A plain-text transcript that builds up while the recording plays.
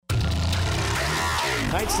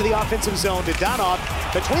Knights to the offensive zone to Donov.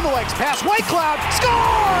 Between the legs pass. White Cloud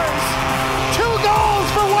scores! 2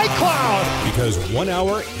 goals for White Cloud! Because 1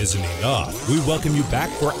 hour isn't enough. We welcome you back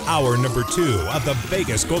for hour number 2 of the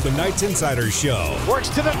Vegas Golden Knights Insider Show. Works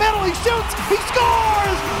to the middle. He shoots. He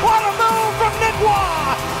scores! What a move from Nick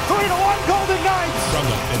Waugh! 3-1 Golden Knights! From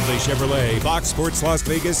the Findlay Chevrolet Fox Sports Las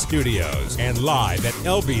Vegas studios and live at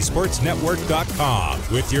lvsportsnetwork.com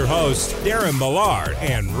with your hosts Darren Millard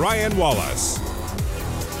and Ryan Wallace.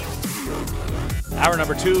 Hour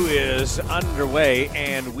number 2 is underway,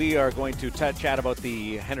 and we are going to chat about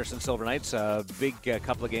the Henderson Silver Knights. A big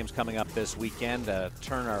couple of games coming up this weekend.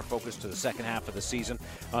 Turn our focus to the second half of the season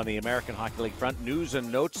on the American Hockey League front. News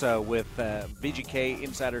and notes with VGK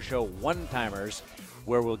Insider Show one-timers,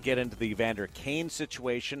 where we'll get into the Evander Kane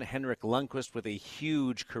situation, Henrik Lundqvist with a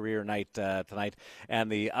huge career night tonight,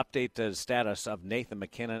 and the update status of Nathan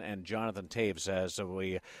MacKinnon and Jonathan Toews as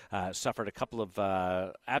we suffered a couple of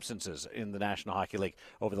absences in the National Hockey League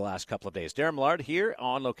over the last couple of days. Darren Millard here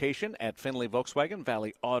on location at Findlay Volkswagen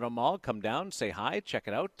Valley Auto Mall. Come down, say hi, check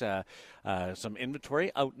it out. Some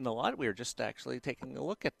inventory out in the lot. We were just actually taking a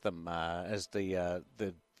look at them as the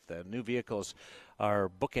new vehicles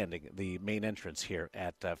are bookending the main entrance here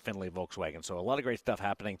at Findlay Volkswagen. So a lot of great stuff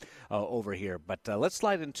happening over here. But let's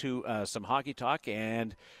slide into some hockey talk.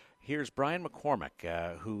 And here's Brian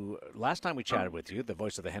McCormick, who last time we chatted with you, the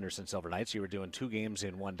voice of the Henderson Silver Knights, you were doing 2 games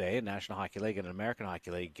in one day, a National Hockey League and an American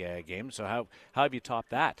Hockey League game. So how have you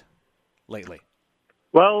topped that lately?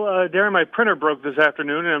 Well, Darren, my printer broke this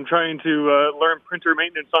afternoon, and I'm trying to learn printer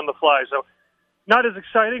maintenance on the fly. So not as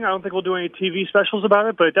exciting. I don't think we'll do any TV specials about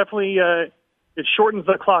it, but definitely it shortens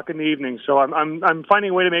the clock in the evening. So I'm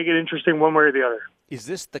finding a way to make it interesting one way or the other. Is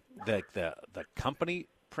this the company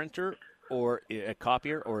printer or a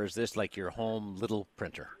copier, or is this like your home little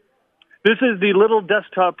printer? This is the little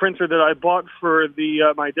desktop printer that I bought for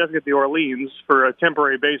my desk at the Orleans for a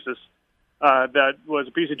temporary basis. That was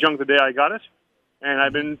a piece of junk the day I got it. And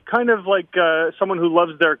I've been kind of like someone who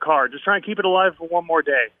loves their car, just trying to keep it alive for one more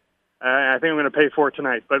day. I think I'm going to pay for it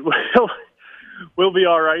tonight, but we'll be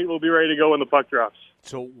all right. We'll be ready to go when the puck drops.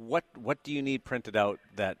 So what do you need printed out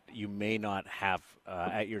that you may not have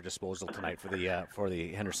at your disposal tonight for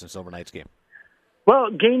the Henderson Silver Knights game? Well,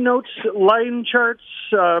 game notes, line charts,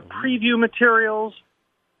 preview materials,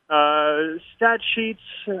 stat sheets.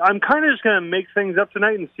 I'm kind of just going to make things up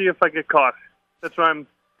tonight and see if I get caught. That's what I'm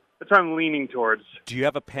leaning towards. Do you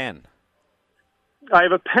have a pen? I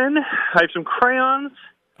have a pen. I have some crayons.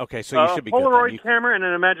 Okay, so you should be Polaroid good. camera and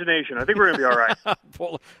an imagination. I think we're going to be all right.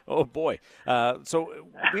 Oh, boy. So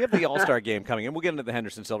we have the All-Star game coming in. We'll get into the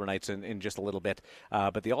Henderson Silver Knights in just a little bit.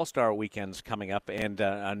 But the All-Star weekend's coming up, and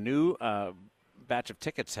a new batch of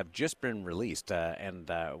tickets have just been released and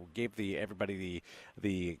gave everybody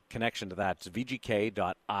the connection to that. It's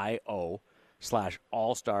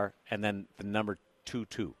vgk.io/all-star and then the number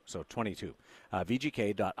 22, so 22.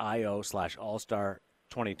 vgk.io/all-star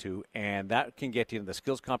 22, and that can get you in the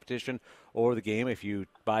skills competition or the game if you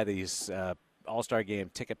buy these All-Star Game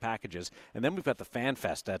ticket packages. And then we've got the Fan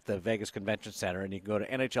Fest at the Vegas Convention Center, and you can go to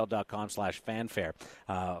nhl.com/fanfare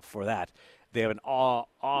for that. They have an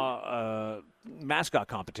mascot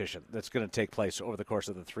competition that's going to take place over the course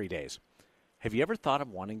of the 3 days. Have you ever thought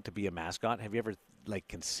of wanting to be a mascot? Have you ever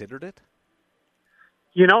considered it?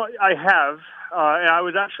 You know, I have. I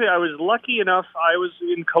was lucky enough. I was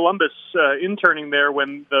in Columbus interning there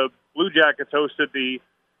when the Blue Jackets hosted the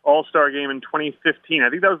All-Star Game in 2015. I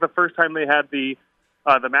think that was the first time they had the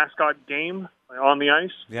mascot game on the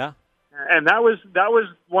ice. Yeah. And that was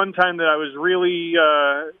one time that I was really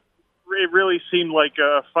it really seemed like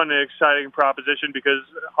a fun and exciting proposition because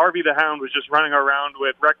Harvey the Hound was just running around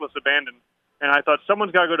with reckless abandon. And I thought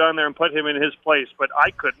someone's got to go down there and put him in his place, but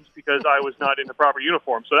I couldn't because I was not in the proper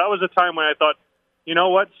uniform. So that was a time when I thought, you know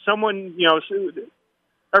what, someone,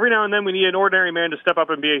 every now and then we need an ordinary man to step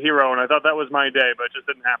up and be a hero, and I thought that was my day, but it just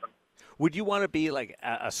didn't happen. Would you want to be like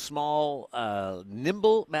a small,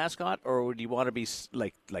 nimble mascot, or would you want to be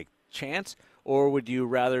like Chance, or would you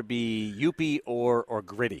rather be Youppi or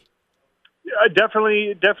Gritty?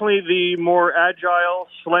 Definitely the more agile,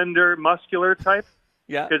 slender, muscular type.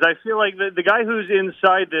 Yeah, because I feel like the guy who's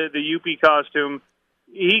inside the Youppi costume,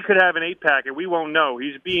 he could have an 8-pack, and we won't know.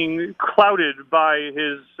 He's being clouded by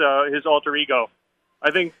his alter ego.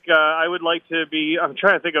 I think I would like to be. I'm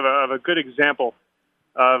trying to think of a good example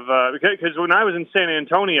of because when I was in San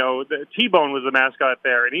Antonio, T-Bone was the mascot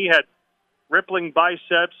there, and he had rippling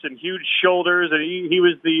biceps and huge shoulders, and he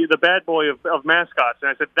was the bad boy of mascots.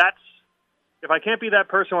 And I said, if I can't be that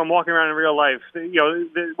person when I'm walking around in real life,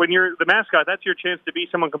 when you're the mascot, that's your chance to be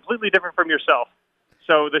someone completely different from yourself.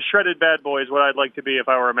 So the shredded bad boy is what I'd like to be if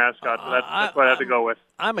I were a mascot. So that's what I have to go with.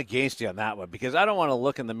 I'm against you on that one because I don't want to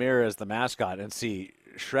look in the mirror as the mascot and see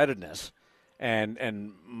shreddedness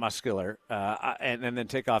and muscular and then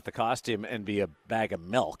take off the costume and be a bag of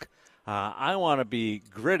milk. I want to be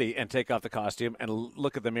gritty and take off the costume and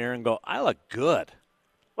look at the mirror and go, I look good.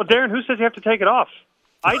 Well, Darren, who says you have to take it off?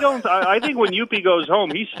 I don't. I think when Youppi goes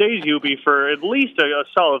home, he stays Youppi for at least a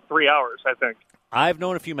solid 3 hours, I think. I've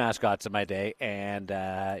known a few mascots in my day, and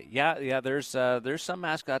there's some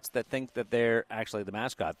mascots that think that they're actually the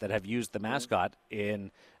mascot, that have used the mascot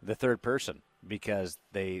in the third person because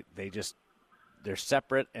they're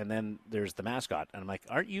separate, and then there's the mascot, and I'm like,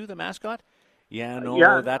 aren't you the mascot?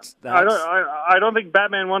 That's. I don't think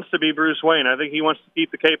Batman wants to be Bruce Wayne. I think he wants to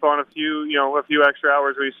keep the cape on a few extra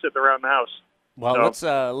hours where he's sitting around the house. Well,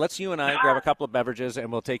 let's you and I grab a couple of beverages, and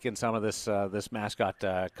we'll take in some of this mascot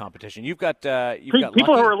competition. You've got people Lucky.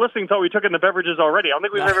 Who are listening thought we took in the beverages already. I don't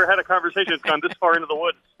think we've ever had a conversation that's gone this far into the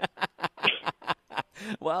woods.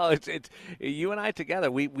 Well, it's you and I together.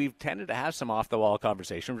 We've tended to have some off the wall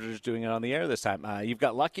conversations. We're just doing it on the air this time. You've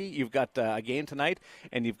got Lucky. You've got a game tonight,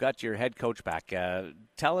 and you've got your head coach back.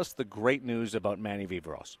 Tell us the great news about Manny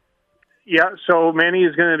Viveros. Yeah, so Manny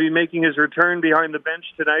is going to be making his return behind the bench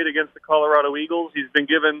tonight against the Colorado Eagles. He's been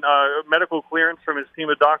given medical clearance from his team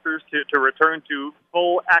of doctors to return to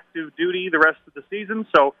full active duty the rest of the season.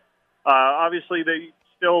 So obviously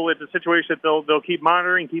it's a situation that they'll keep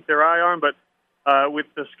monitoring, keep their eye on, but with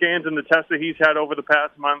the scans and the tests that he's had over the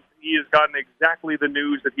past month, he has gotten exactly the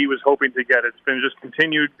news that he was hoping to get. It's been just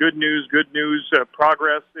continued good news,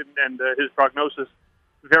 progress, and his prognosis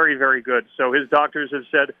very, very good. So his doctors have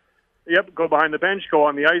said, yep, go behind the bench, go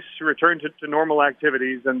on the ice, return to normal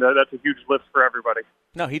activities, and that's a huge lift for everybody.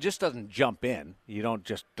 No, he just doesn't jump in. You don't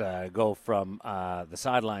just go from the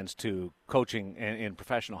sidelines to coaching in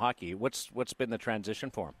professional hockey. What's been the transition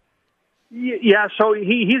for him? Yeah, so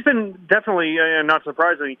he's been definitely, not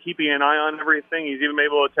surprisingly, keeping an eye on everything. He's even been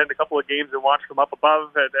able to attend a couple of games and watch from up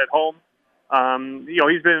above at home.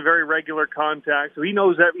 He's been in very regular contact, so he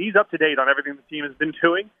knows that he's up to date on everything the team has been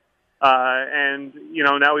doing. And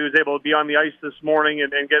now he was able to be on the ice this morning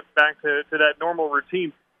and get back to that normal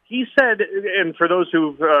routine. He said, and for those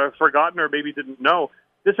who've forgotten or maybe didn't know,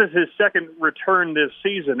 this is his second return this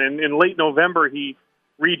season. And in late November, he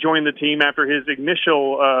rejoined the team after his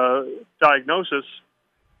initial diagnosis,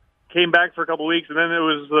 came back for a couple of weeks, and then it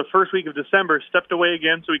was the first week of December, stepped away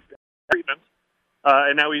again so he could get treatment,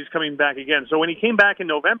 and now he's coming back again. So when he came back in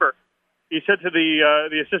November, he said to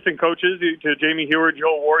the assistant coaches, to Jamie Heward,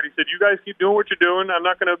 Joel Ward, he said, "You guys keep doing what you're doing. I'm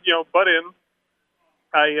not going to, butt in.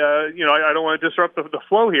 I don't want to disrupt the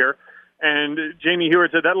flow here." And Jamie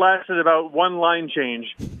Heward said that lasted about one line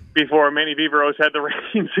change before Manny Viveros had the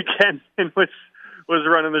reins again and was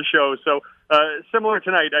running the show. So similar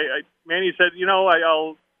tonight, Manny said,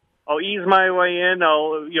 I'll ease my way in.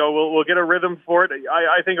 We'll get a rhythm for it.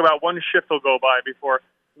 I think about one shift will go by before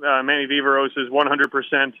Manny Viveros is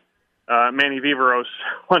 100%. Manny Viveros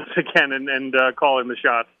once again and calling the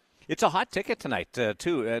shots. It's a hot ticket tonight,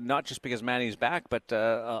 too, not just because Manny's back, but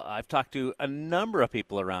I've talked to a number of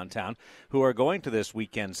people around town who are going to this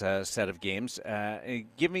weekend's set of games.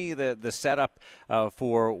 Give me the setup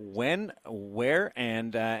for when, where,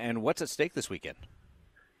 and what's at stake this weekend.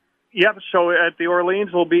 Yep, so at the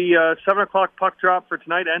Orleans will be 7 o'clock puck drop for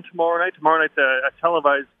tonight and tomorrow night. Tomorrow night's a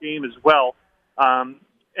televised game as well.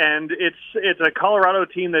 And it's a Colorado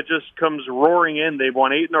team that just comes roaring in. They've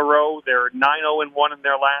won 8 in a row. They're 9-0-1 in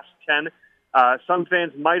their last 10. Some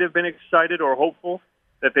fans might have been excited or hopeful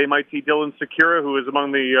that they might see Dylan Sikura, who was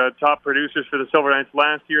among the top producers for the Silver Knights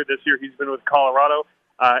last year. This year he's been with Colorado.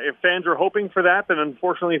 If fans were hoping for that, then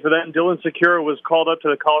unfortunately for them, Dylan Sikura was called up to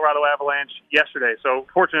the Colorado Avalanche yesterday. So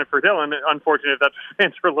fortunate for Dylan, unfortunate if that's what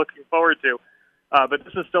fans were looking forward to. But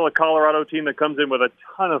this is still a Colorado team that comes in with a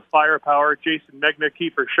ton of firepower. Jason Megna,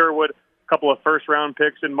 Kiefer Sherwood, a couple of first-round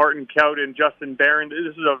picks, and Martin Kaut and Justin Barron.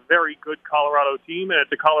 This is a very good Colorado team, and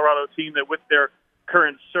it's a Colorado team that, with their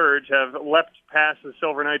current surge, have leapt past the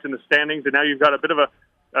Silver Knights in the standings, and now you've got a bit of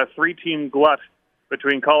a three-team glut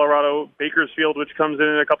between Colorado, Bakersfield, which comes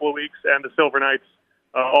in a couple of weeks, and the Silver Knights,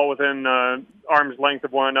 all within arm's length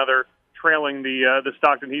of one another, trailing the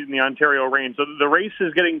Stockton Heat and the Ontario Reign. So the race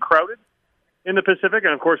is getting crowded in the Pacific,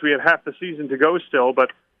 and of course we have half the season to go still,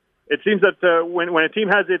 but it seems that when a team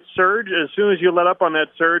has its surge, as soon as you let up on that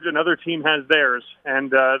surge, another team has theirs.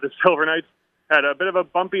 And the Silver Knights had a bit of a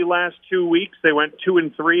bumpy last 2 weeks. They went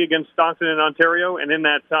 2-3 against Stockton and Ontario, and in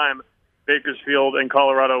that time, Bakersfield and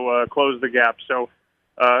Colorado closed the gap. So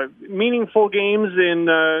meaningful games in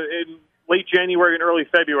late January and early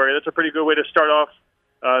February. That's a pretty good way to start off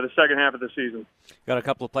the second half of the season. Got a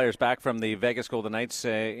couple of players back from the Vegas Golden Knights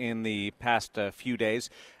in the past few days.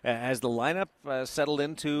 Has the lineup settled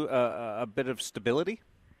into a bit of stability?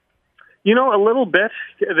 You know, a little bit.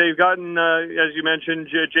 They've gotten, as you mentioned,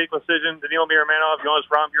 Jake Leschyshyn, Daniil Miromanov, Jonas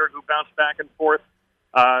Rondbjerg, who bounced back and forth.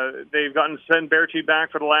 They've gotten Sven Baertschi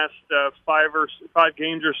back for the last 5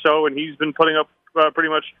 games or so, and he's been putting up pretty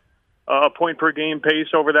much a point per game pace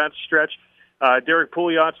over that stretch. Derek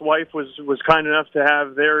Pouliot's wife was kind enough to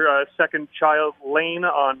have their second child, Lane,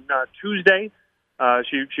 on Tuesday.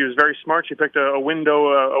 She was very smart. She picked a window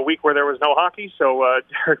a week where there was no hockey, so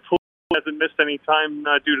Derek Pouliot hasn't missed any time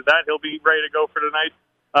due to that. He'll be ready to go for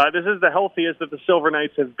tonight. This is the healthiest that the Silver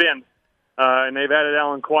Knights have been, and they've added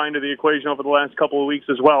Alan Quine to the equation over the last couple of weeks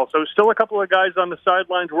as well. So still a couple of guys on the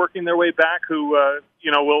sidelines working their way back who,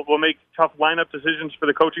 will make tough lineup decisions for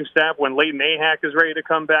the coaching staff when Leighton Ahak is ready to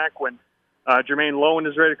come back, when Jermaine Lowen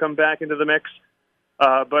is ready to come back into the mix.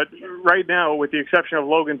 But right now, with the exception of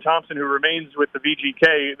Logan Thompson, who remains with the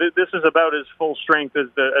VGK, this is about as full strength as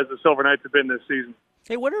the Silver Knights have been this season.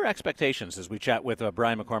 Hey, what are expectations as we chat with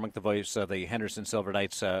Brian McCormick, the voice of the Henderson Silver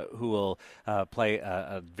Knights, who will play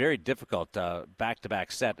a very difficult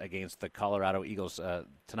back-to-back set against the Colorado Eagles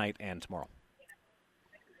tonight and tomorrow?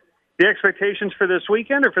 The expectations for this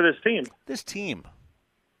weekend or for this team? This team.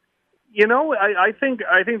 You know, I think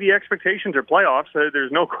the expectations are playoffs.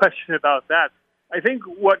 There's no question about that. I think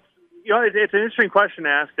it's an interesting question to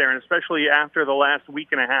ask, Darren, especially after the last week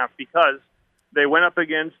and a half, because they went up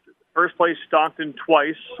against first place Stockton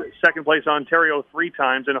twice, second place Ontario 3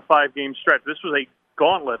 times in a 5-game stretch. This was a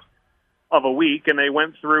gauntlet of a week, and they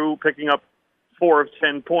went through picking up 4 of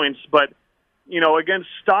 10 points. But, against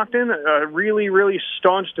Stockton, a really, really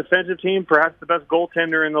staunch defensive team, perhaps the best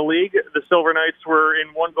goaltender in the league, the Silver Knights were in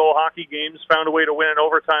 1-goal hockey games, found a way to win in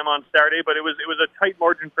overtime on Saturday, but it was a tight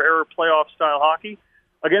margin for error playoff-style hockey.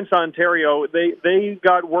 Against Ontario, they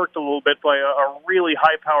got worked a little bit by a really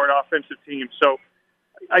high-powered offensive team. So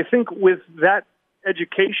I think with that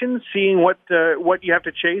education, seeing what you have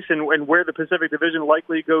to chase and where the Pacific Division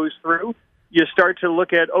likely goes through, you start to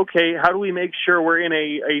look at, okay, how do we make sure we're in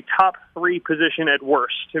a top 3 position at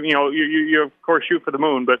worst? You of course shoot for the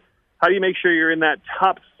moon, but how do you make sure you're in that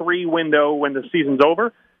top 3 window when the season's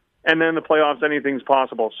over? And then the playoffs, anything's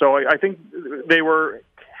possible. So I think they were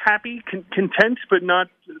happy, content, but not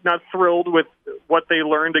thrilled with what they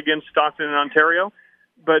learned against Stockton and Ontario.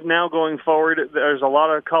 But now going forward, there's a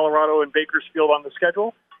lot of Colorado and Bakersfield on the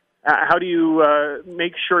schedule. How do you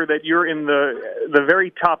make sure that you're in the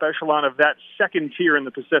very top echelon of that second tier in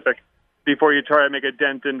the Pacific before you try to make a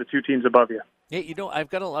dent in the 2 teams above you? Yeah, I've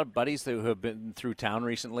got a lot of buddies who have been through town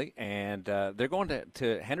recently, and they're going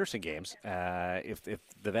to Henderson games if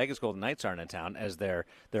the Vegas Golden Knights aren't in town as their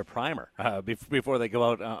primer before they go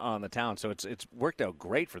out on the town. So it's worked out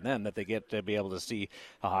great for them that they get to be able to see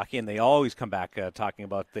hockey, and they always come back talking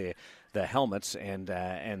about the helmets and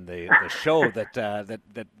the show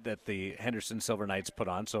that the Henderson Silver Knights put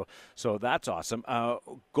on. So that's awesome.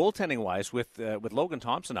 Goaltending wise, with Logan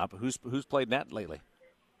Thompson up, who's played net lately?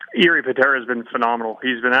 Jiri Patera has been phenomenal.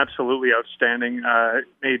 He's been absolutely outstanding.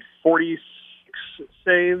 Made 46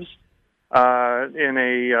 saves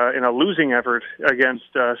in a losing effort against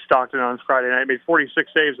Stockton on Friday night. Made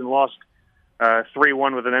 46 saves and lost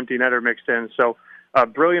 3-1 with an empty netter mixed in. So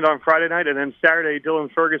brilliant on Friday night. And then Saturday,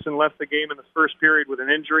 Dylan Ferguson left the game in the first period with an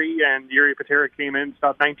injury, and Jiri Patera came in,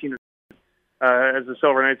 stopped 19 as the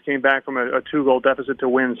Silver Knights came back from a 2-goal deficit to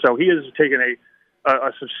win. So he has taken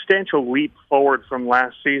a substantial leap forward from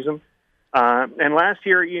last season. And last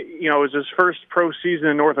year, it was his first pro season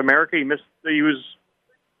in North America. He was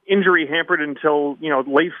injury hampered until,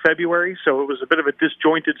 late February. So it was a bit of a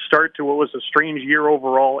disjointed start to what was a strange year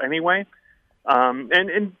overall anyway.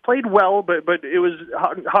 And played well, but it was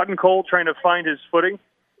hot and cold trying to find his footing.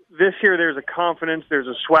 This year there's a confidence, there's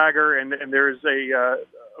a swagger, and there's a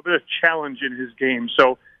bit of challenge in his game.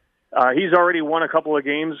 So he's already won a couple of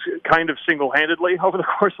games kind of single-handedly over the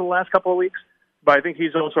course of the last couple of weeks. But I think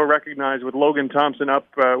he's also recognized with Logan Thompson up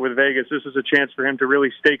with Vegas, this is a chance for him to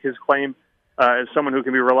really stake his claim as someone who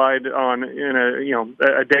can be relied on in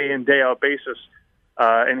a day-in, day-out basis.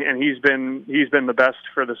 And he's been the best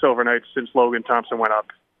for the Silver Knights since Logan Thompson went up.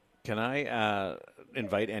 Can I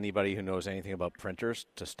invite anybody who knows anything about printers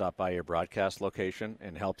to stop by your broadcast location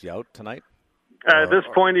and help you out tonight? At this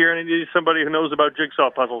point, you're going to need somebody who knows about jigsaw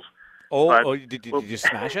puzzles. Did you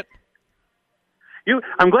smash it?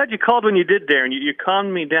 I'm glad you called when you did, Darren. You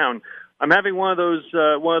calmed me down. I'm having one of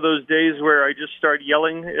those days where I just start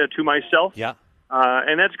yelling to myself. Yeah.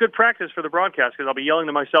 And that's good practice for the broadcast because I'll be yelling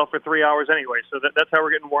to myself for 3 hours anyway. So that's how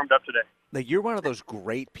we're getting warmed up today. Like, you're one of those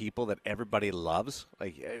great people that everybody loves.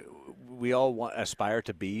 Like, we all aspire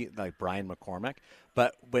to be like Brian McCormack.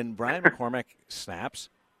 But when Brian McCormack snaps,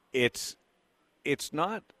 it's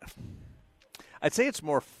not – I'd say it's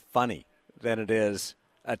more funny than it is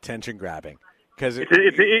attention grabbing. Because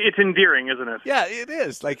it's endearing, isn't it? Yeah, it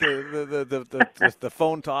is. Like the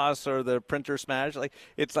phone toss or the printer smash. Like,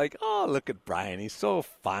 it's like, oh, look at Brian. He's so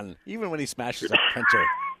fun. Even when he smashes a printer,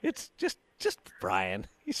 it's just Brian.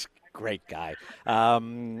 He's a great guy.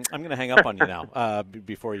 I'm going to hang up on you now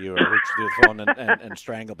before you reach the phone and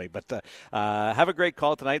strangle me. But have a great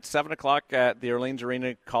call tonight, 7 o'clock at the Orleans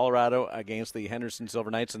Arena, Colorado, against the Henderson Silver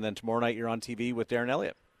Knights. And then tomorrow night you're on TV with Darren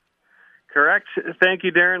Elliott. Correct. Thank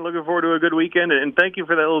you, Darren. Looking forward to a good weekend, and thank you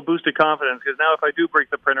for that little boost of confidence, because now if I do break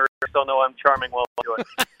the printer, I still know I'm charming while I do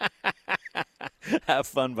it. Have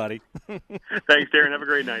fun, buddy. Thanks, Darren. Have a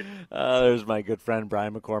great night. There's my good friend,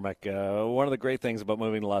 Brian McCormack. One of the great things about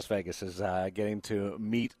moving to Las Vegas is getting to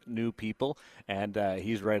meet new people, and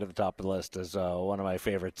he's right at the top of the list as one of my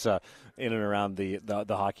favorites in and around the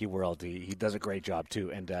hockey world. He does a great job, too,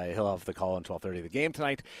 and he'll have the call on 12:30 the game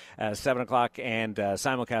tonight, 7 o'clock, and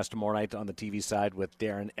simulcast tomorrow night on the TV side with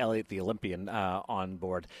Darren Elliott, the Olympian, on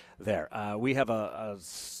board there. We have a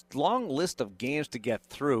long list of games to get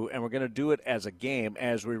through, and we're going to do it as a game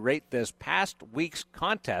as we rate this past week's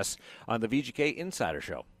contest on the VGK Insider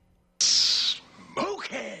Show.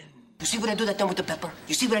 Smoking! You see what I do that time with the pepper?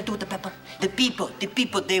 You see what I do with the pepper? The people,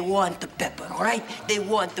 they want the pepper, all right? They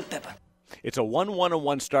want the pepper. It's a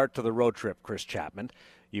 1-1-1 start to the road trip, Chris Chapman.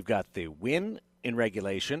 You've got the win in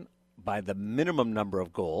regulation by the minimum number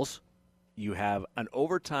of goals. You have an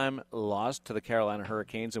overtime loss to the Carolina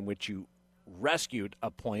Hurricanes in which you rescued a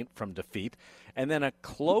point from defeat, and then a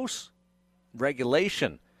close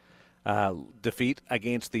regulation defeat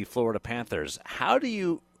against the Florida Panthers. How do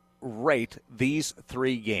you rate these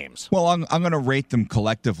three games? Well, I'm going to rate them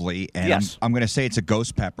collectively, and yes. I'm going to say it's a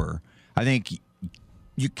ghost pepper. I think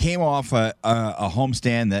you came off a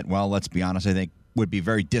homestand that, well, let's be honest, I think would be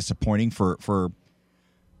very disappointing for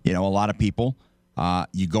a lot of people.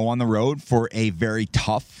 You go on the road for a very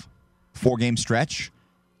tough 4-game stretch.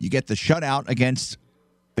 You get the shutout against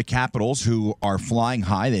the Capitals, who are flying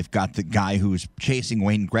high. They've got the guy who's chasing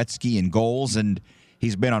Wayne Gretzky in goals, and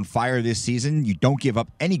he's been on fire this season. You don't give up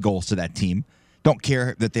any goals to that team. Don't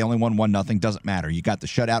care that they only won 1-0. Doesn't matter. You got the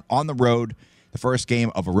shutout on the road, the first game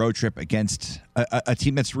of a road trip against a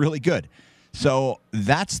team that's really good. So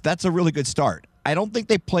that's a really good start. I don't think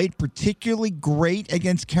they played particularly great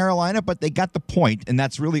against Carolina, but they got the point, and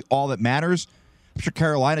that's really all that matters. I'm sure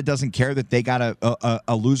Carolina doesn't care that they got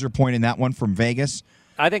a loser point in that one from Vegas.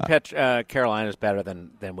 I think Carolina is better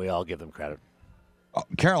than we all give them credit.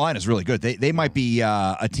 Carolina's really good. They might be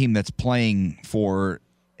a team that's playing for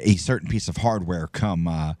a certain piece of hardware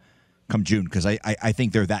come June, because I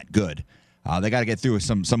think they're that good. They got to get through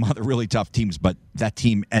some other really tough teams, but that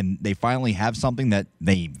team, and they finally have something that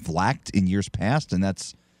they've lacked in years past, and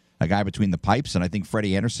that's a guy between the pipes. And I think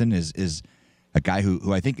Freddie Anderson is a guy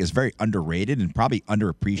who I think is very underrated and probably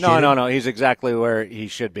underappreciated. No. He's exactly where he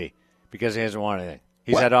should be because he hasn't won anything.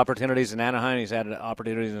 He's had opportunities in Anaheim. He's had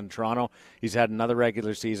opportunities in Toronto. He's had another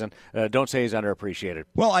regular season. Don't say he's underappreciated.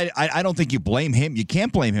 Well, I don't think you blame him. You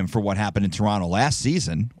can't blame him for what happened in Toronto last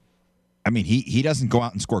season. I mean, he doesn't go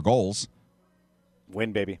out and score goals.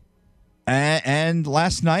 Win, baby. And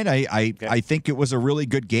last night, I think it was a really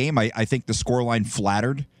good game. I think the scoreline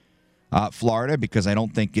flattered Florida, because I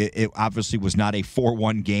don't think it obviously was not a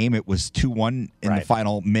 4-1 game. It was 2-1 in the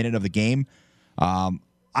final minute of the game.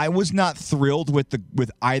 I was not thrilled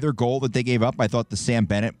with either goal that they gave up. I thought the Sam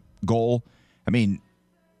Bennett goal, I mean,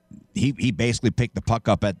 he basically picked the puck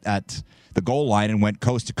up at the goal line and went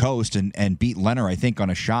coast to coast and beat Leonard, I think, on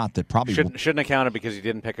a shot that probably shouldn't have counted because he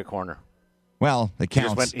didn't pick a corner. Well, it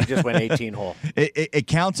counts. He just went 18 hole. It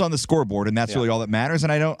counts on the scoreboard, and that's really all that matters.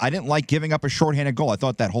 And I didn't like giving up a shorthanded goal. I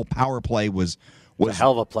thought that whole power play was a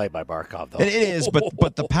hell of a play by Barkov, though. It is,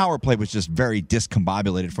 but the power play was just very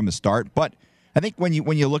discombobulated from the start. But I think when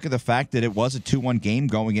you look at the fact that it was a 2-1 game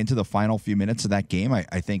going into the final few minutes of that game, I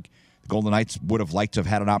think the Golden Knights would have liked to have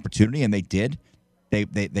had an opportunity, and they did. They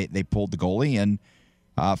pulled the goalie, and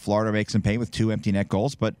Florida makes them pay with 2 empty net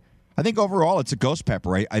goals. But I think overall it's a ghost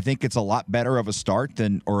pepper. I think it's a lot better of a start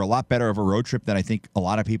or a lot better of a road trip than I think a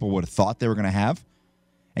lot of people would have thought they were going to have.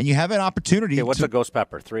 And you have an opportunity. Okay, what's a ghost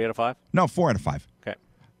pepper? 3 out of 5? No, 4 out of 5. Okay.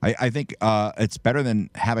 I think it's better than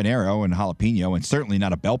habanero and jalapeno, and certainly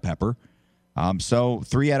not a bell pepper. So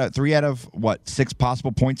 3 out of what, 6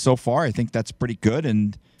 possible points so far. I think that's pretty good.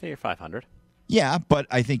 And say you're 500. Yeah, but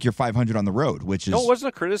I think you're 500 on the road, which is No, it wasn't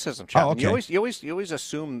a criticism, Chapman. Oh, okay. You always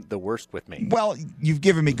assume the worst with me. well. You've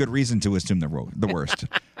given me good reason to assume the worst.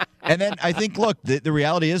 And then I think, look, the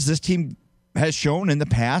reality is this team has shown in the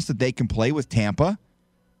past that they can play with Tampa.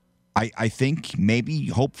 I think maybe,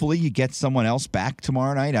 hopefully, you get someone else back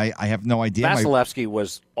tomorrow night. I have no idea. Vasilevsky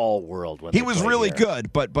was all world when He they was played really here.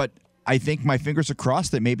 good, but I think my fingers are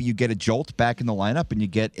crossed that maybe you get a jolt back in the lineup and you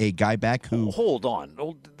get a guy back who. Hold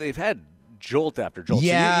on, they've had jolt after jolt.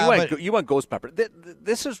 Yeah, so you went Ghost Pepper.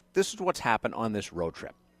 This is what's happened on this road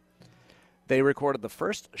trip. They recorded the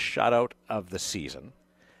first shutout of the season.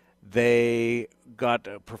 They got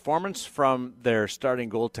a performance from their starting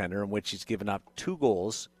goaltender in which he's given up 2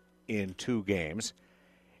 goals in 2 games.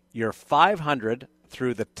 You're 500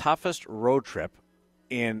 through the toughest road trip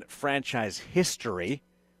in franchise history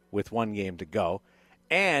with 1 game to go.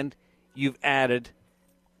 And you've added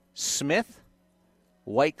Smith,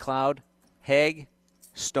 White Cloud, Haig,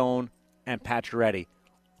 Stone, and Pacioretty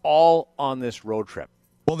all on this road trip.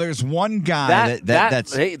 Well, there's one guy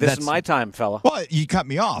that's. Hey, this is my time, fella. Well, you cut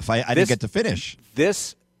me off. I didn't get to finish.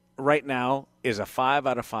 This right now is a 5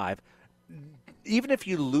 out of 5. Even if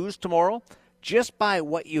you lose tomorrow, just by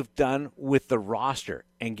what you've done with the roster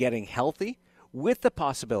and getting healthy, with the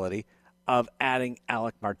possibility of adding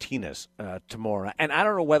Alec Martinez tomorrow. And I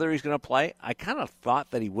don't know whether he's going to play. I kind of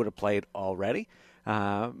thought that he would have played already,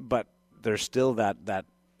 but there's still that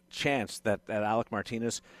chance that Alec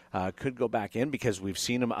Martinez could go back in because we've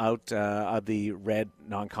seen him out of the red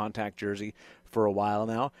non-contact jersey for a while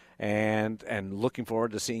now, and looking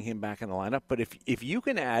forward to seeing him back in the lineup. But if you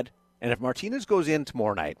can add, and if Martinez goes in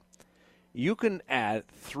tomorrow night, you can add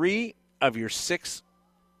 3 of your 6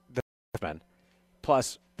 defensemen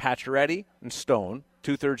plus Pacioretty and Stone,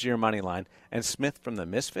 2/3 of your money line, and Smith from the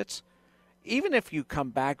Misfits. Even if you come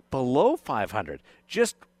back below 500,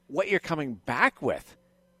 just what you're coming back with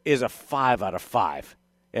is a 5 out of 5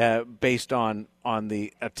 based on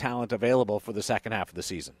the talent available for the second half of the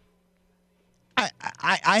season.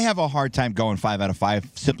 I have a hard time going 5 out of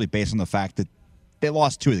 5 simply based on the fact that they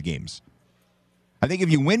lost 2 of the games. I think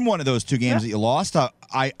if you win one of those 2 games that you lost,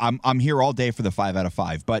 I'm here all day for the 5 out of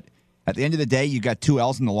 5. But at the end of the day, you got 2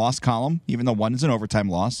 L's in the loss column, even though one is an overtime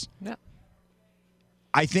loss. Yeah.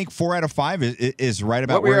 I think 4 out of 5 is right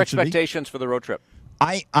about what were where your it should be. expectations for the road trip?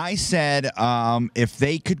 I said if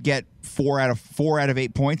they could get 4 out of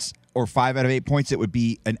 8 points or 5 out of 8 points, it would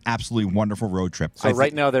be an absolutely wonderful road trip. So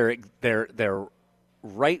right now they're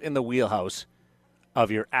right in the wheelhouse of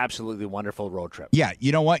your absolutely wonderful road trip. Yeah,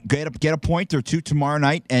 you know what? Get a point or 2 tomorrow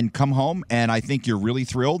night and come home, and I think you're really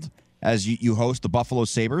thrilled as you host the Buffalo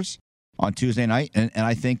Sabres on Tuesday night, and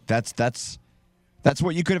I think that's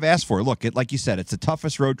what you could have asked for. Look, like you said, it's the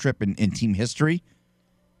toughest road trip in team history.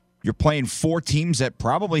 You're playing 4 teams that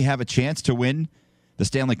probably have a chance to win the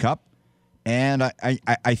Stanley Cup, and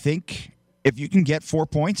I think if you can get 4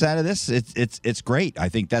 points out of this, it's great. I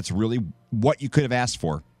think that's really what you could have asked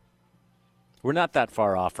for. We're not that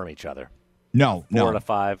far off from each other. No. 4 out of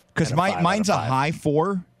 5. Because mine's a high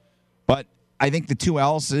 4, but I think the 2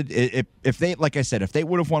 L's, if they, like I said, if they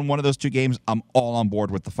would have won one of those 2 games, I'm all on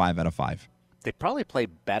board with the 5 out of 5. They probably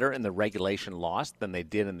played better in the regulation loss than they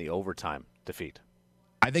did in the overtime defeat.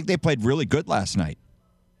 I think they played really good last night.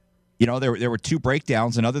 You know, there were 2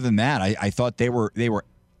 breakdowns, and other than that, I thought they were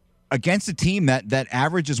against a team that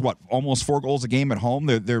averages almost 4 goals a game at home.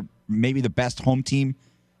 They're maybe the best home team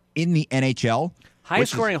in the NHL.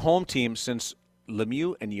 Highest scoring home team since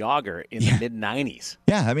Lemieux and Yager in the mid-90s.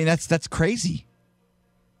 Yeah, I mean that's crazy.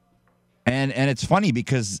 And it's funny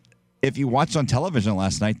because if you watched on television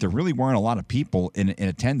last night, there really weren't a lot of people in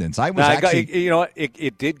attendance.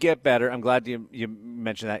 It did get better. I'm glad you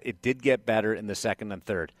mentioned that. It did get better in the second and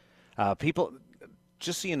third. People,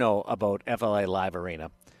 just so you know about FLA Live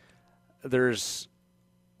Arena,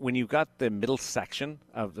 when you've got the middle section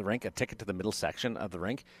of the rink, a ticket to the middle section of the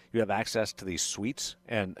rink, you have access to these suites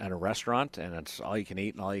and a restaurant, and it's all you can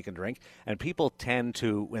eat and all you can drink. And people tend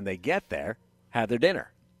to, when they get there, have their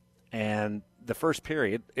dinner. And the first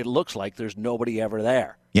period, it looks like there's nobody ever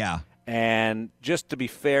there. Yeah. And just to be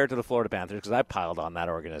fair to the Florida Panthers, because I piled on that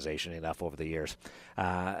organization enough over the years,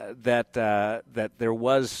 that there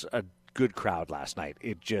was a good crowd last night.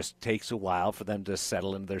 It just takes a while for them to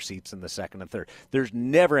settle into their seats in the second and third. There's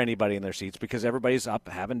never anybody in their seats because everybody's up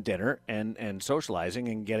having dinner and socializing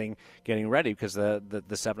and getting ready because the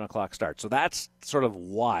 7 o'clock start. So that's sort of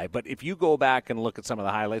why. But if you go back and look at some of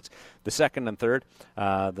the highlights, the second and third,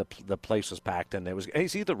 the place was packed, and it was. Hey,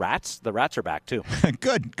 see the rats? The rats are back too.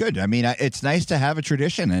 Good. I mean, it's nice to have a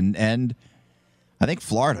tradition, and I think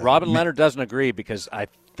Florida. Robin Leonard doesn't agree because I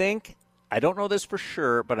think I don't know this for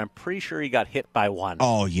sure, but I'm pretty sure he got hit by one.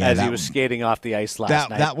 Oh, yeah. As he was skating off the ice last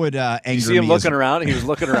night. That would anger me. You see him looking around? He was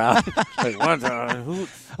looking around. Like, where the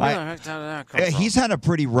heck did that come from? He's had a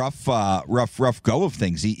pretty rough go of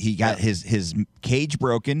things. He got his cage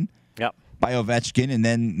broken by Ovechkin, and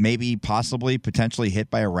then potentially hit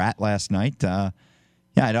by a rat last night.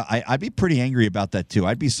 I'd be pretty angry about that too.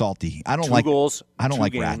 I'd be salty. I don't like goals. I don't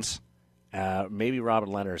like rats. Maybe Robin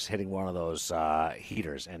Lehner's hitting one of those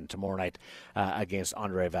heaters, and tomorrow night against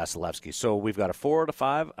Andrei Vasilevsky. So we've got a 4 out of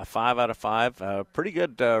 5, a 5 out of 5. Pretty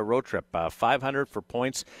good road trip. 500 for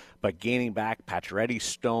points, but gaining back Pacioretty,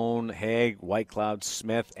 Stone, Haig, Whitecloud,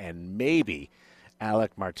 Smith, and maybe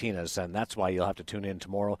Alec Martinez. And that's why you'll have to tune in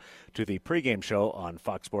tomorrow to the pregame show on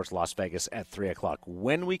Fox Sports Las Vegas at 3 o'clock.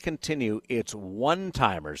 When we continue, it's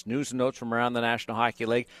one-timers, news and notes from around the National Hockey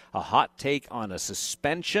League, a hot take on a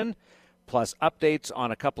suspension, plus updates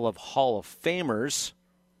on a couple of Hall of Famers,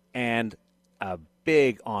 and a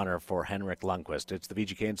big honor for Henrik Lundqvist. It's the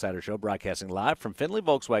VGK Insider Show, broadcasting live from Findlay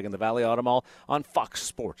Volkswagen, the Valley Auto Mall, on Fox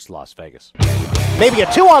Sports Las Vegas. Maybe a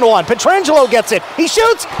 2-on-1. Pietrangelo gets it. He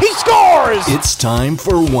shoots. He scores. It's time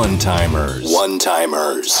for one-timers.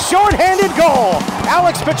 One-timers. Short-handed goal.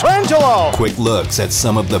 Alex Pietrangelo. Quick looks at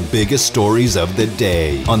some of the biggest stories of the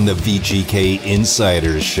day on the VGK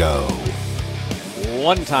Insider Show.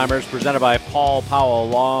 One-timers presented by Paul Powell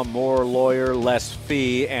Law, more lawyer, less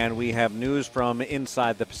fee, and we have news from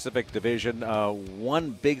inside the Pacific Division. One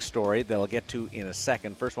big story that I'll get to in a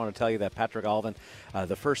second. First, I want to tell you that Patrick Alvin,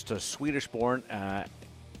 the first Swedish-born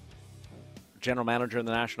general manager in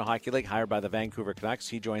the National Hockey League, hired by the Vancouver Canucks.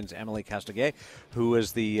 He joins Emily Castonguay, who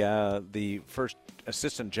is the first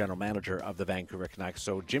assistant general manager of the Vancouver Canucks.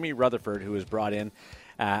 So Jimmy Rutherford, who was brought in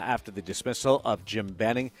after the dismissal of Jim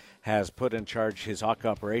Benning, has put in charge his hockey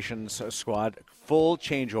operations squad. Full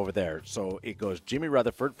changeover there. So it goes Jimmy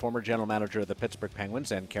Rutherford, former general manager of the Pittsburgh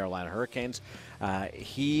Penguins and Carolina Hurricanes.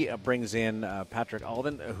 He brings in Patrick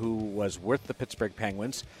Alvin, who was with the Pittsburgh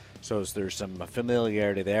Penguins. So there's some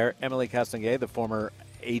familiarity there. Emily Castonguay, the former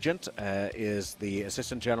agent, is the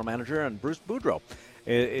assistant general manager, and Bruce Boudreau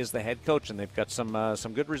is the head coach, and they've got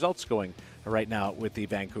some good results going right now with the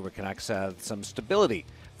Vancouver Canucks. Some stability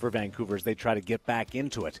for Vancouver as they try to get back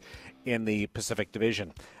into it in the Pacific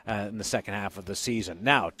Division in the second half of the season.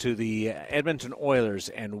 Now to the Edmonton Oilers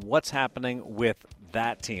and what's happening with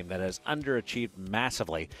that team that has underachieved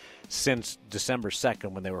massively since December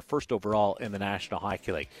 2nd when they were first overall in the National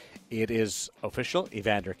Hockey League. It is official.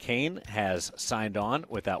 Evander Kane has signed on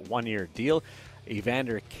with that one-year deal.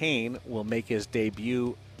 Evander Kane will make his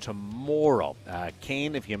debut tomorrow.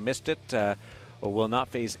 Kane, if you missed it, will not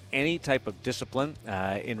face any type of discipline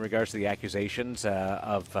in regards to the accusations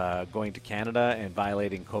of going to Canada and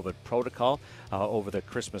violating COVID protocol over the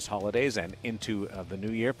Christmas holidays and into the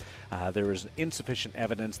new year. There is insufficient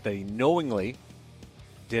evidence that he knowingly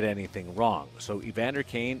did anything wrong. So Evander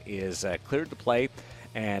Kane is cleared to play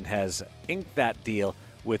and has inked that deal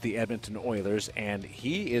with the Edmonton Oilers. And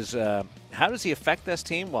he is, how does he affect this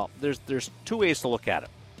team? Well, there's two ways to look at it.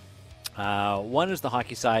 One is the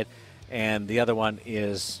hockey side, and the other one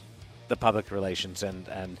is the public relations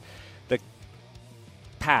and the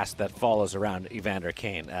past that follows around Evander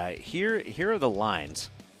Kane. Here are the lines,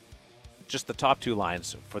 just the top two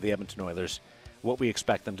lines for the Edmonton Oilers, what we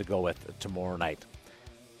expect them to go with tomorrow night.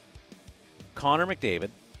 Connor McDavid,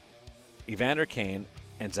 Evander Kane,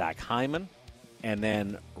 and Zach Hyman, and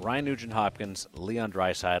then Ryan Nugent-Hopkins, Leon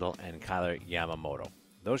Draisaitl, and Kailer Yamamoto.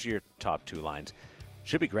 Those are your top two lines.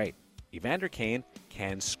 Should be great. Evander Kane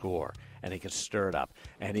can score, and he can stir it up,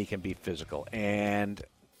 and he can be physical. And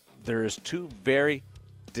there's two very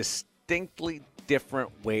distinctly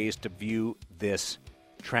different ways to view this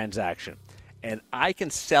transaction. And I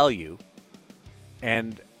can sell you,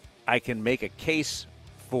 and I can make a case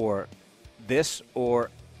for this or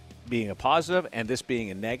being a positive and this being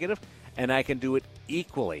a negative, and I can do it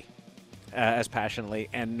equally as passionately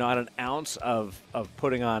and not an ounce of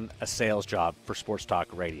putting on a sales job for Sports Talk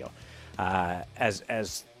Radio.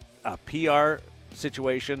 As a PR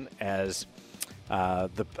situation, as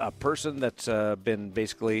a person that's been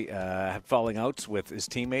basically falling outs with his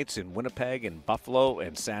teammates in Winnipeg and Buffalo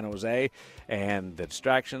and San Jose, and the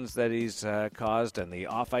distractions that he's caused and the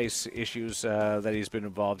off-ice issues that he's been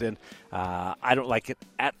involved in, I don't like it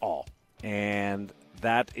at all. And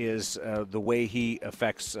that is the way he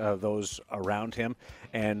affects those around him,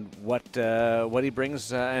 and what he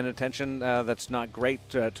brings an attention that's not great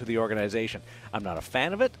to the organization. I'm not a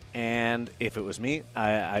fan of it, and if it was me,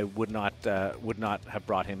 I would not have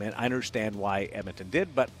brought him in. I understand why Edmonton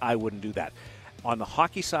did, but I wouldn't do that. On the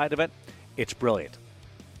hockey side of it, it's brilliant.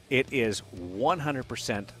 It is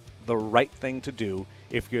 100% the right thing to do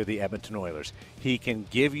if you're the Edmonton Oilers. He can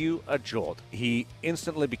give you a jolt. He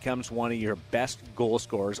instantly becomes one of your best goal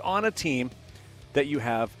scorers on a team that you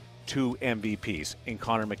have 2 MVPs in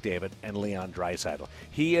Connor McDavid and Leon Draisaitl.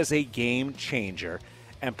 He is a game changer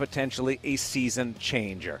and potentially a season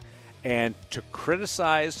changer. And to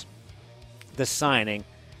criticize the signing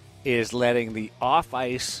is letting the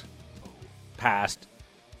off-ice past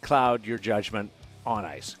cloud your judgment on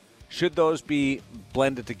ice. Should those be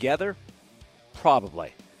blended together?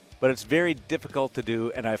 Probably. But it's very difficult to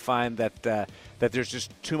do, and I find that that there's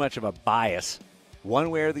just too much of a bias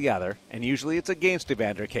one way or the other, and usually it's against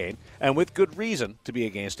Evander Kane, and with good reason to be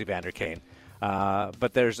against Evander Kane.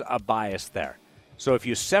 But there's a bias there. So if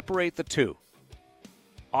you separate the two,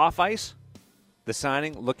 off-ice, the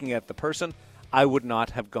signing, looking at the person, I would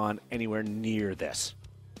not have gone anywhere near this.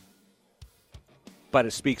 But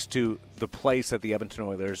it speaks to the place that the Edmonton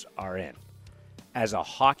Oilers are in. As a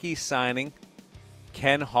hockey signing,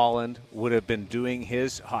 Ken Holland would have been doing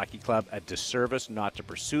his hockey club a disservice not to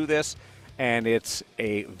pursue this, and it's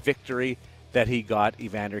a victory that he got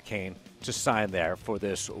Evander Kane to sign there for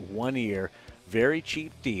this 1-year, very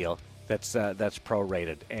cheap deal that's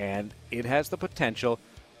prorated. And it has the potential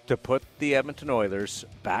to put the Edmonton Oilers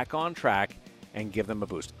back on track and give them a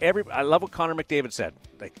boost. I love what Connor McDavid said.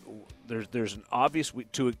 Like, there's an obvious we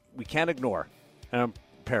can't ignore. And I'm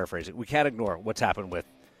paraphrasing. We can't ignore what's happened with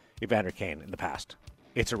Evander Kane in the past.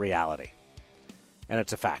 It's a reality, and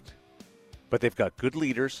it's a fact. But they've got good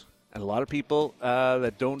leaders and a lot of people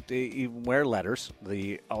that don't even wear letters,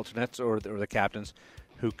 the alternates or the captains,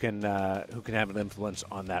 who can have an influence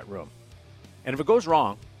on that room. And if it goes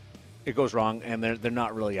wrong, it goes wrong, and they're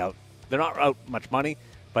not really out. They're not out much money,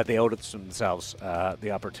 but they owed it to themselves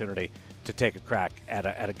the opportunity to take a crack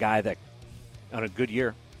at a guy that, on a good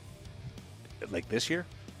year, like this year,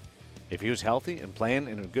 if he was healthy and playing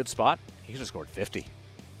in a good spot, he could have scored 50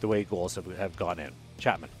 the way goals have gone in.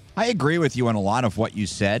 Chapman. I agree with you on a lot of what you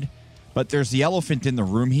said, but there's the elephant in the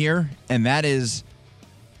room here, and that is,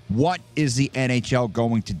 what is the NHL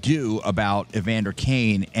going to do about Evander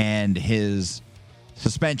Kane and his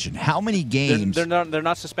suspension? How many games? They're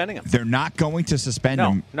not suspending him. They're not going to suspend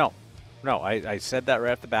him. No. I said that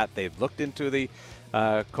right off the bat. They've looked into the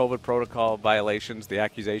COVID protocol violations, the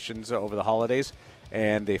accusations over the holidays,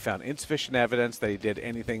 and they found insufficient evidence that he did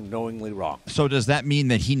anything knowingly wrong. So does that mean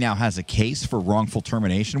that he now has a case for wrongful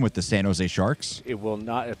termination with the San Jose Sharks? It will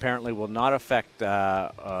not affect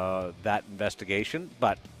that investigation,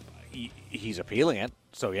 but he's appealing it.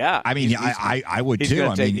 So yeah, I mean, I would too.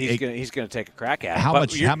 He's going to take a crack at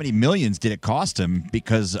it. How many millions did it cost him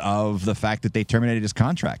because of the fact that they terminated his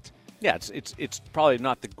contract? Yeah, it's probably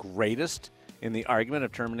not the greatest in the argument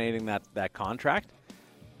of terminating that contract,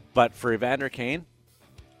 but for Evander Kane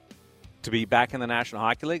to be back in the National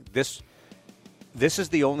Hockey League, this is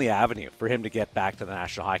the only avenue for him to get back to the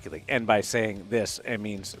National Hockey League. And by saying this, it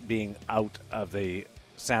means being out of the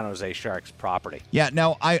San Jose Sharks property. Yeah,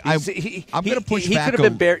 no, I'm going to push back. He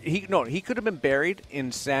could have been buried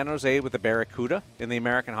in San Jose with the Barracuda in the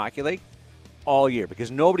American Hockey League all year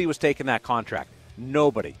because nobody was taking that contract.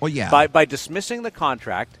 Nobody. Well, yeah. By dismissing the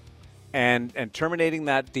contract and terminating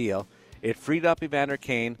that deal, it freed up Evander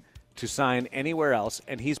Kane to sign anywhere else,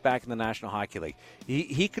 and he's back in the National Hockey League.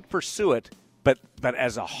 He could pursue it, but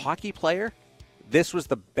as a hockey player, this was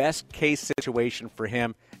the best case situation for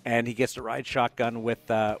him, and he gets to ride shotgun with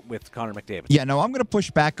Connor McDavid. Yeah, no, I'm going to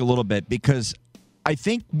push back a little bit because I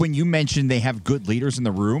think when you mentioned they have good leaders in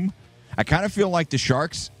the room, I kind of feel like the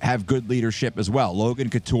Sharks have good leadership as well. Logan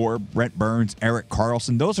Couture, Brent Burns, Erik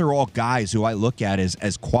Karlsson, those are all guys who I look at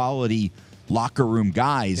as quality locker room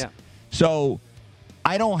guys. Yeah. So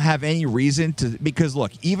I don't have any reason to, because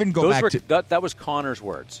look, even go back to that was Connor's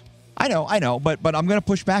words. I know, but I'm going to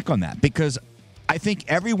push back on that because I think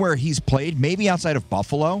everywhere he's played, maybe outside of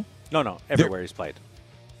Buffalo. No, everywhere he's played.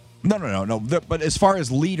 No. But as far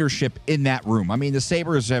as leadership in that room, I mean, the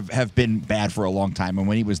Sabres have been bad for a long time, and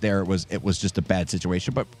when he was there, it was just a bad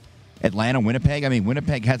situation. But Atlanta, Winnipeg, I mean,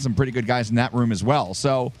 Winnipeg had some pretty good guys in that room as well.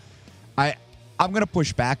 So I'm going to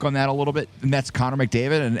push back on that a little bit, and that's Connor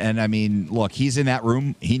McDavid. And I mean, look, he's in that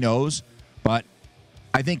room. He knows. But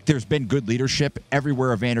I think there's been good leadership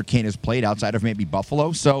everywhere Evander Kane has played outside of maybe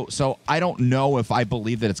Buffalo. So I don't know if I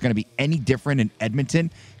believe that it's going to be any different in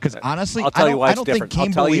Edmonton. Because honestly, I don't think Kane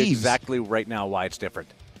I'll tell believes. you exactly right now why it's different.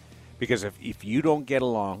 Because if you don't get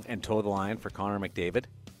along and toe the line for Connor McDavid,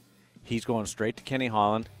 he's going straight to Kenny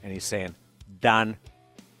Holland and he's saying, done.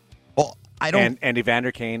 Well, I don't. And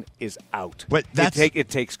Evander Kane is out. But it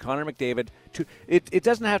takes Connor McDavid to. It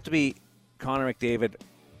doesn't have to be Connor McDavid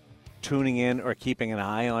tuning in or keeping an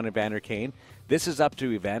eye on Evander Kane. This is up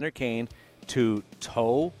to Evander Kane to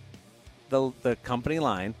toe the company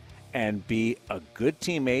line and be a good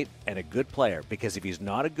teammate and a good player. Because if he's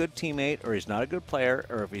not a good teammate or he's not a good player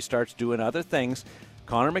or if he starts doing other things,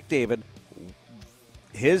 Connor McDavid,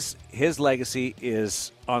 his legacy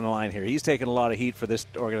is on the line here. He's taken a lot of heat for this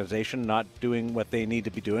organization not doing what they need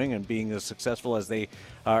to be doing and being as successful as they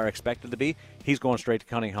are expected to be. He's going straight to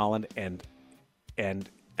Cunning Holland, and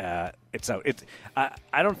it's out.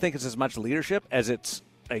 I don't think it's as much leadership as it's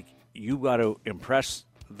like you got to impress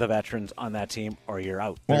the veterans on that team or you're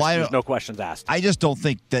out. There's no questions asked. I just don't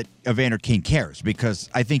think that Evander Kane cares because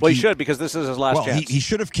I think he should, because this is his last chance. He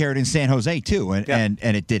should have cared in San Jose too, and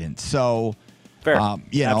it didn't. So fair.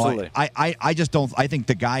 Absolutely. I just don't. I think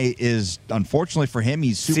the guy is, unfortunately for him,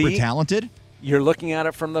 he's super talented. You're looking at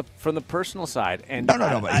it from the personal side, and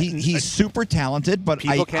no. But he's super talented, but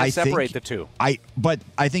people can't separate the two. But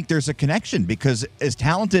I think there's a connection because as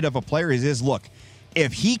talented of a player as he is, look,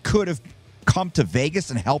 if he could have come to Vegas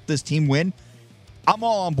and help this team win, I'm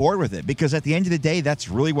all on board with it because at the end of the day, that's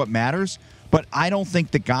really what matters. But I don't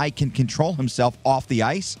think the guy can control himself off the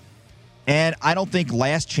ice, and I don't think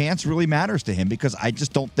last chance really matters to him because I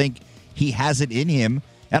just don't think he has it in him.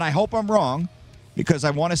 And I hope I'm wrong because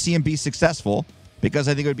I want to see him be successful because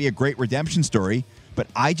I think it would be a great redemption story. But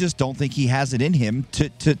I just don't think he has it in him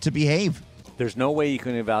to behave. There's no way you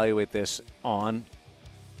can evaluate this on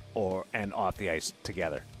and off the ice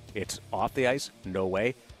together. It's off the ice, no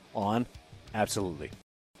way. On, absolutely.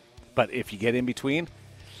 But if you get in between,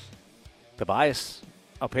 the bias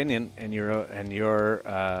opinion and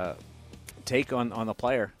your take on the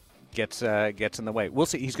player gets in the way. We'll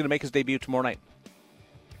see. He's going to make his debut tomorrow night,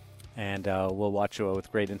 and we'll watch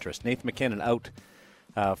with great interest. Nathan MacKinnon out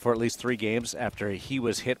for at least 3 games after he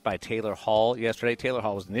was hit by Taylor Hall yesterday. Taylor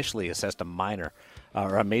Hall was initially assessed a major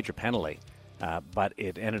penalty. But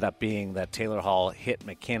it ended up being that Taylor Hall hit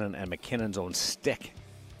MacKinnon, and McKinnon's own stick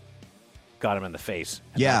got him in the face.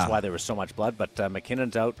 And that's why there was so much blood. But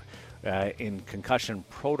McKinnon's out in concussion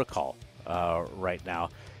protocol right now,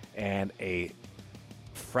 and a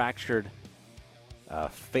fractured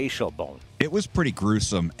facial bone. It was pretty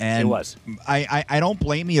gruesome. And it was. I don't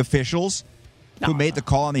blame the officials who made the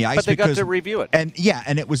call on the ice. But they got to review it. And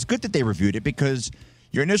it was good that they reviewed it because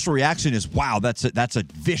your initial reaction is, wow, that's a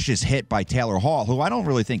vicious hit by Taylor Hall, who I don't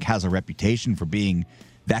really think has a reputation for being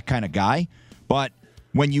that kind of guy. But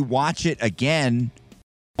when you watch it again,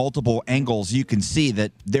 multiple angles, you can see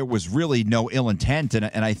that there was really no ill intent.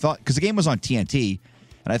 And I thought, because the game was on TNT,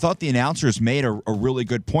 and I thought the announcers made a really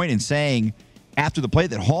good point in saying after the play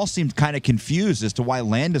that Hall seemed kind of confused as to why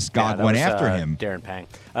Landeskog went after him. Darren Pang.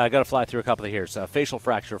 Got to fly through a couple of here. Facial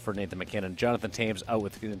fracture for Nathan MacKinnon. Jonathan Taves out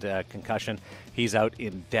with concussion. He's out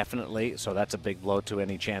indefinitely, so that's a big blow to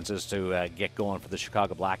any chances to get going for the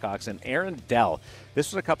Chicago Blackhawks. And Aaron Dell,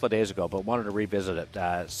 this was a couple of days ago, but wanted to revisit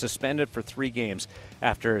it. Suspended for 3 games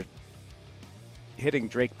after hitting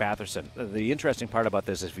Drake Batherson. The interesting part about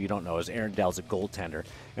this, if you don't know, is Aaron Dell's a goaltender,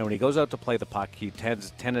 and when he goes out to play the puck, he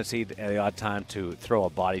tendency at the odd time to throw a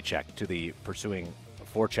body check to the pursuing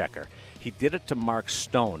forechecker. He did it to Mark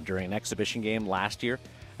Stone during an exhibition game last year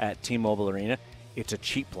at T-Mobile Arena. It's a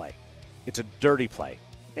cheap play. It's a dirty play.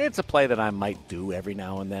 It's a play that I might do every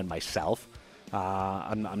now and then myself.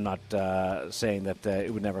 I'm not saying that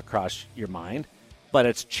it would never cross your mind, but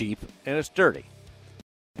it's cheap and it's dirty.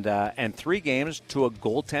 And 3 games to a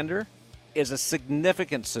goaltender is a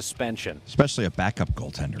significant suspension. Especially a backup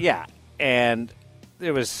goaltender. Yeah, and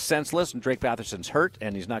it was senseless, and Drake Batherson's hurt,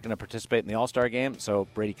 and he's not going to participate in the All-Star game, so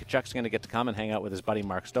Brady Tkachuk's going to get to come and hang out with his buddy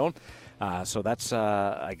Mark Stone. So that's,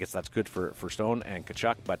 I guess that's good for Stone and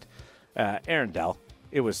Tkachuk, but Aaron Dell,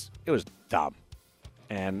 it was dumb.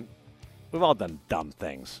 And we've all done dumb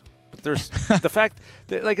things. But there's the fact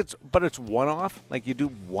that, it's one-off, like you do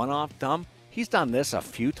one-off dumb. He's done this a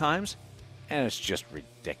few times, and it's just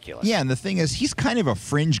ridiculous. Yeah, and the thing is, he's kind of a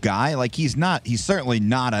fringe guy. Like, he's certainly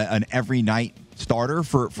not an every-night starter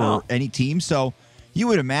for any team. So you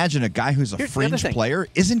would imagine a guy who's a fringe player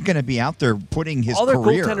isn't going to be out there putting his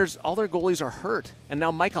career. All their goalies are hurt. And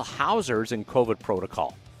now Michael Hauser's in COVID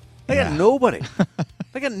protocol. They got nobody.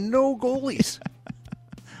 They got no goalies.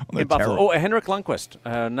 In Buffalo. Oh, Henrik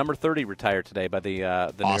Lundqvist, number 30, retired today by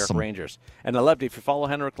the New York Rangers. And I loved it. If you follow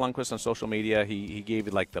Henrik Lundqvist on social media, he gave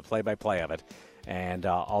you the play-by-play of it and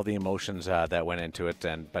all the emotions that went into it.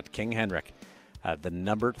 But King Henrik, the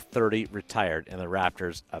number 30, retired in the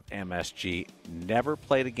Raptors of MSG. Never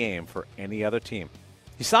played a game for any other team.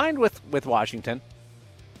 He signed with Washington,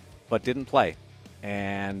 but didn't play.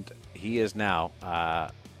 And he is now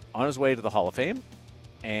on his way to the Hall of Fame,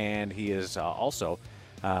 and he is also...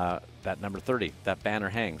 that number 30, that banner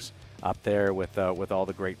hangs up there with all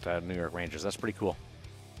the great New York Rangers. That's pretty cool.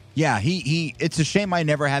 Yeah, he. It's a shame I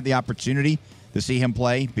never had the opportunity to see him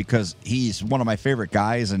play because he's one of my favorite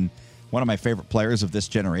guys and one of my favorite players of this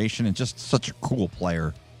generation and just such a cool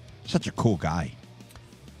player, such a cool guy.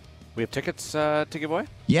 We have tickets to give away?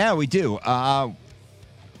 Yeah, we do.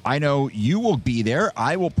 I know you will be there.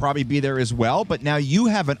 I will probably be there as well. But now you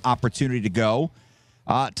have an opportunity to go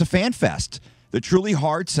to FanFest. The truly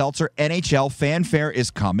hard seltzer NHL Fanfare is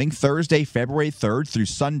coming Thursday, February 3rd through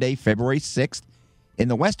Sunday, February 6th in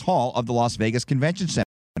the West Hall of the Las Vegas Convention Center.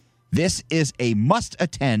 This is a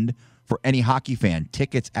must-attend for any hockey fan.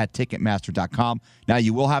 Tickets at Ticketmaster.com. Now,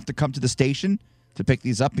 you will have to come to the station to pick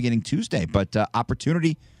these up beginning Tuesday, but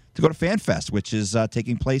opportunity to go to FanFest, which is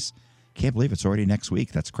taking place. Can't believe it's already next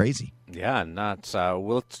week. That's crazy. Yeah, nuts.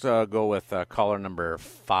 We'll go with caller number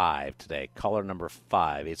 5 today. Caller number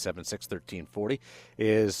 5, 876-1340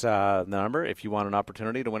 is the number if you want an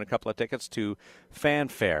opportunity to win a couple of tickets to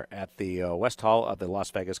Fanfare at the West Hall of the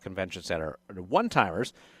Las Vegas Convention Center.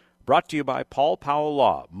 One-timers brought to you by Paul Powell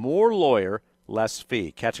Law. More lawyer, less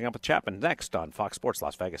fee. Catching up with Chapman next on Fox Sports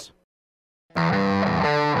Las Vegas.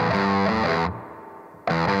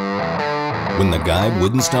 When the guy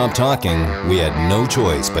wouldn't stop talking, we had no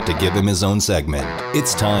choice but to give him his own segment.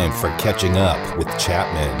 It's time for Catching Up with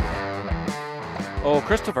Chapman. Oh,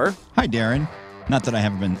 Christopher. Hi, Darren. Not that I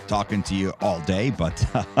haven't been talking to you all day, but...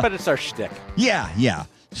 but it's our shtick. Yeah.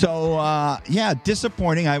 So,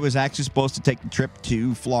 disappointing. I was actually supposed to take the trip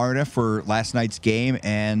to Florida for last night's game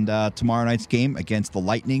and tomorrow night's game against the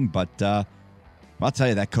Lightning, but I'll tell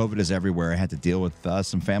you, that COVID is everywhere. I had to deal with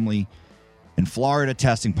some family in Florida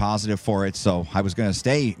testing positive for it, so I was going to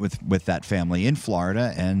stay with that family in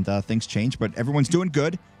Florida, and things changed, but everyone's doing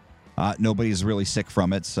good. Nobody's really sick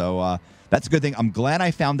from it, so that's a good thing. I'm glad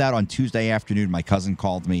I found out on Tuesday afternoon. My cousin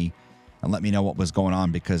called me and let me know what was going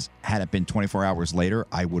on, because had it been 24 hours later,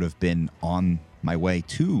 I would have been on my way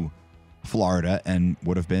to Florida and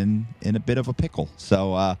would have been in a bit of a pickle.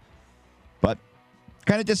 So, but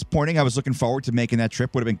kind of disappointing. I was looking forward to making that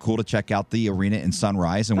trip. Would have been cool to check out the arena in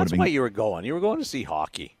Sunrise. And That's why you were going. You were going to see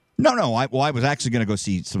hockey. No. I was actually going to go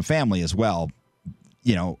see some family as well.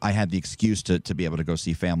 You know, I had the excuse to be able to go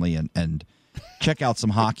see family and check out some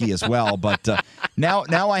hockey as well. But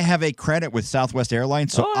now I have a credit with Southwest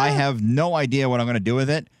Airlines, so I have no idea what I'm going to do with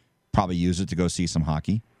it. Probably use it to go see some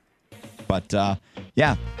hockey. But,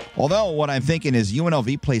 yeah. Although what I'm thinking is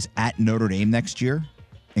UNLV plays at Notre Dame next year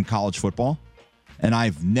in college football. And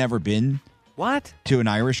I've never been to an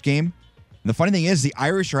Irish game. And the funny thing is, the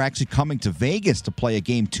Irish are actually coming to Vegas to play a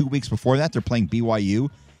game 2 weeks before that. They're playing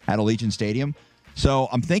BYU at Allegiant Stadium. So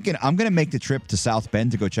I'm thinking I'm going to make the trip to South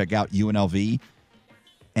Bend to go check out UNLV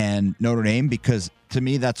and Notre Dame, because to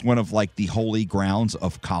me, that's one of like the holy grounds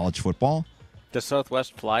of college football. Does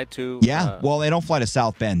Southwest fly to? Yeah. Well, they don't fly to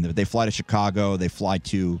South Bend. They fly to Chicago. They fly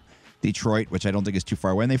to Detroit, which I don't think is too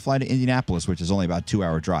far away. And they fly to Indianapolis, which is only about a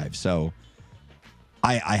 2-hour drive. So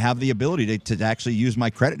I have the ability to actually use my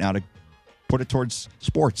credit now to put it towards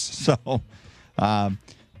sports. So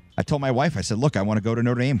I told my wife, I said, look, I want to go to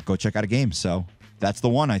Notre Dame, go check out a game. So that's the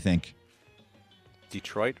one, I think.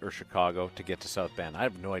 Detroit or Chicago to get to South Bend? I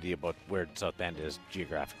have no idea about where South Bend is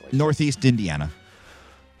geographically. Northeast Indiana.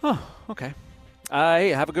 Oh, okay.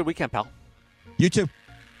 Have a good weekend, pal. You too.